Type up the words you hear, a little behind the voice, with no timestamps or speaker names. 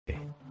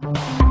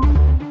Lotus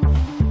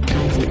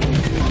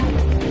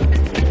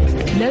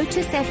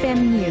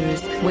FM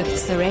News with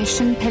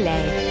Sureshan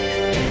Pillay.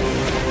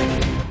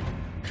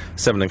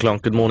 7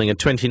 o'clock, good morning. A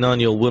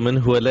 29-year-old woman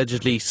who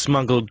allegedly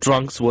smuggled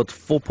drugs worth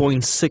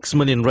 4.6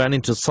 million rand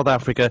into South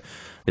Africa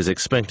is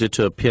expected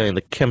to appear in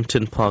the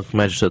Kempton Park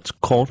Magistrates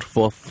Court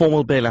for a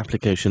formal bail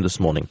application this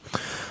morning.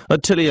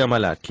 Atilia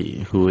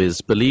Malaki, who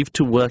is believed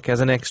to work as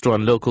an extra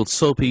on local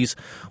soapies,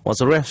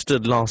 was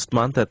arrested last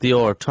month at the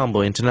OR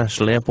Tambo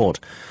International Airport.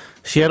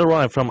 She had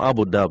arrived from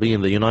Abu Dhabi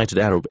in the United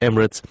Arab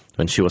Emirates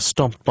when she was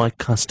stopped by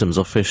customs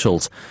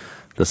officials.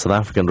 The South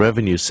African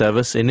Revenue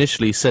Service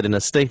initially said in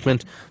a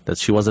statement that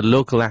she was a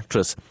local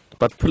actress,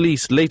 but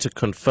police later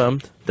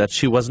confirmed that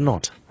she was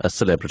not a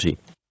celebrity.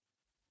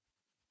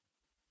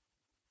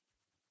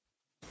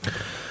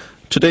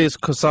 Today's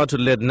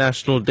COSATU-led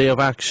National Day of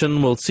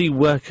Action will see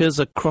workers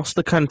across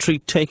the country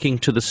taking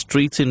to the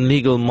streets in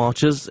legal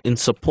marches in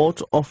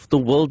support of the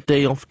World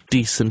Day of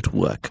Decent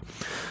Work.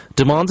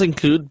 Demands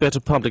include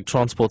better public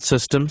transport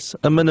systems,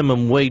 a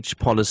minimum wage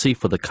policy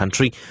for the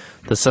country,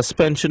 the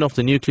suspension of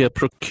the nuclear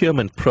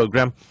procurement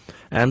program,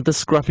 and the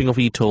scrapping of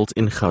e-tolls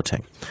in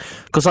Gauteng.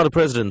 COSATU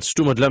President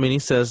Stuma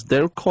Dlamini says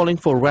they're calling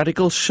for a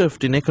radical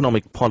shift in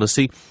economic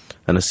policy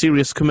and a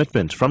serious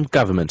commitment from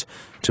government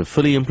to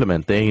fully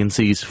implement the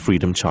ANC's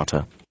Freedom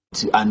Charter.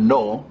 I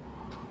know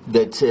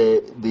that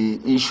the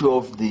issue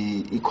of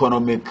the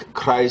economic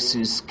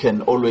crisis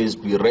can always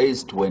be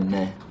raised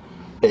when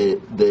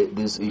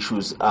these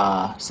issues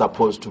are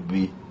supposed to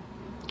be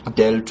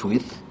dealt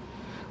with.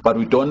 But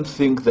we don't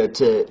think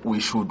that we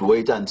should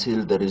wait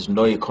until there is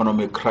no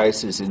economic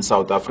crisis in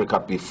South Africa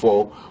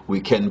before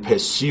we can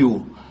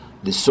pursue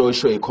the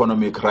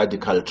socio-economic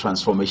radical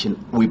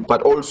transformation.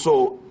 But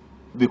also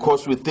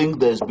because we think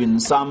there's been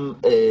some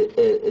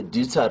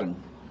deterring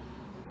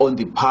on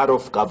the part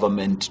of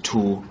government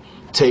to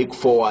take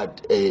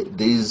forward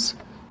these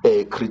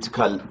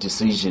critical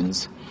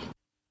decisions.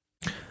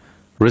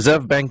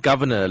 Reserve Bank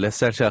Governor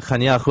Lesetja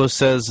Kganyago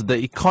says the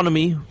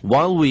economy,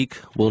 while weak,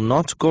 will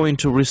not go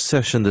into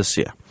recession this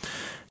year.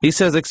 He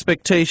says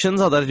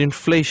expectations are that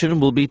inflation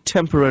will be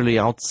temporarily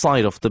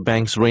outside of the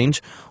bank's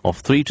range of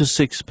 3 to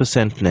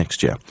 6%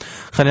 next year.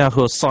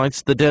 Kganyago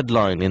cites the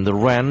decline in the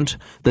rand,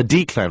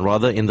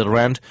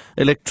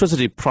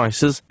 electricity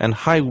prices and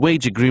high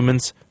wage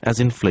agreements as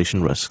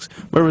inflation risks.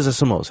 Marisa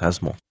Samos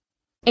has more.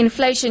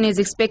 Inflation is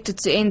expected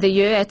to end the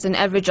year at an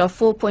average of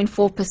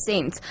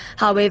 4.4%.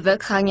 However,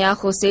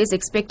 Kganyago says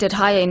expected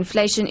higher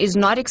inflation is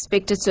not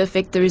expected to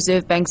affect the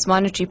Reserve Bank's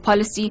monetary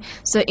policy,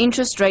 so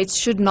interest rates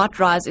should not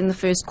rise in the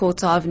first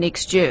quarter of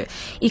next year.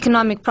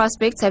 Economic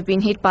prospects have been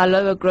hit by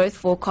lower growth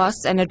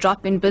forecasts and a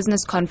drop in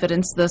business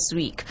confidence this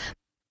week.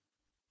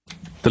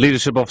 The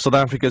leadership of South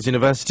Africa's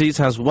universities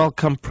has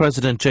welcomed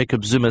President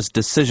Jacob Zuma's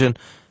decision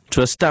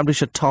to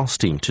establish a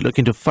task team to look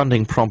into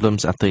funding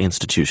problems at the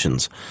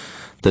institutions.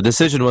 The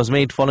decision was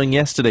made following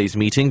yesterday's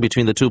meeting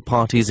between the two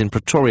parties in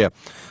Pretoria,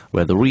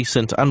 where the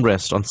recent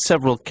unrest on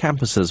several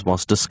campuses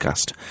was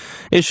discussed.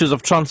 Issues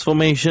of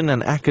transformation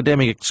and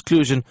academic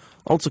exclusion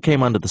also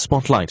came under the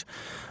spotlight.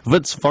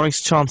 WIT's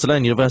Vice-Chancellor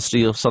and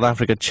University of South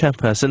Africa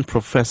Chairperson,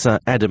 Professor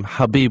Adam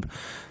Habib,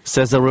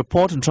 says a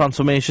report on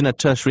transformation at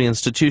tertiary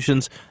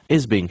institutions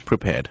is being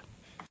prepared.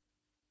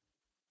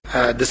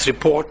 This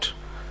report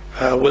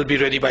will be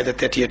ready by the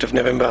 30th of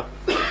November.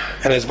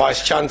 And as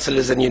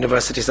Vice-Chancellors in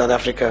University South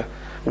Africa,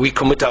 we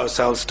commit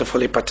ourselves to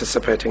fully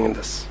participating in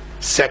this.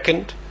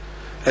 Second,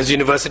 as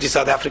University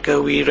South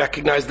Africa, we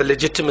recognize the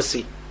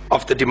legitimacy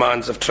of the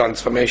demands of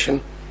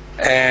transformation,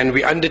 and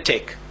we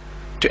undertake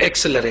to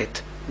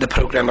accelerate the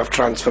program of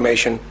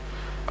transformation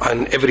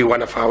on every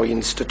one of our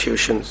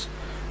institutions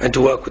and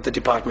to work with the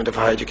Department of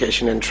Higher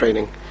Education and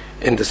Training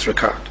in this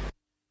regard.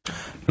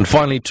 And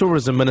finally,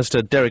 Tourism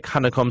Minister Derek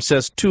Hanekom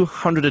says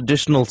 200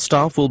 additional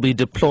staff will be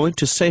deployed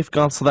to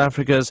safeguard South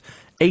Africa's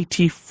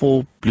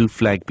 84 blue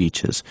flag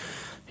beaches.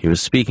 He was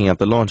speaking at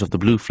the launch of the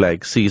blue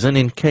flag season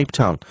in Cape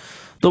Town.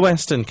 The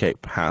Western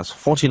Cape has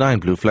 49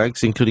 blue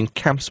flags, including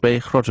Camps Bay,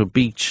 Grotto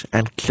Beach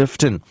and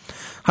Clifton.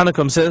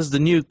 Hanekom says the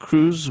new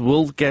crews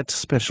will get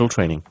special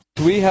training.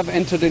 We have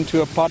entered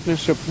into a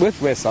partnership with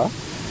WESA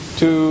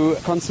to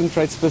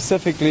concentrate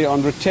specifically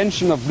on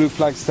retention of blue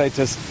flag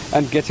status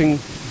and getting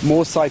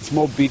more sites,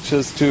 more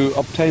beaches to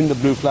obtain the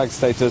blue flag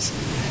status.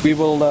 We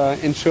will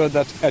ensure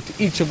that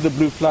at each of the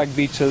blue flag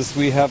beaches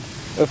we have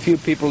a few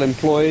people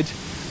employed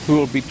who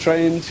will be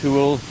trained, who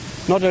will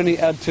not only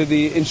add to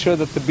ensure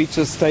that the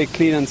beaches stay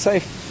clean and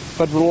safe,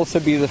 but will also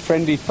be the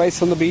friendly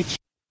face on the beach.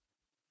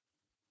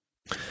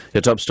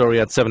 Your top story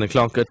at 7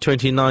 o'clock. A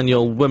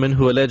 29-year-old woman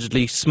who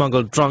allegedly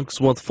smuggled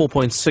drugs worth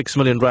 4.6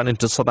 million rand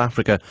into South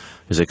Africa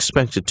is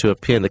expected to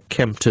appear in the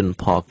Kempton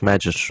Park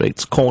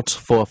Magistrates Court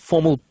for a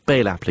formal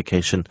bail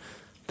application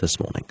this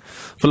morning.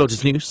 For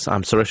Lotus News,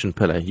 I'm Sureshan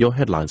Pillay. Your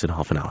headlines in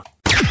half an hour.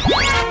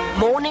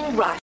 Morning Rush.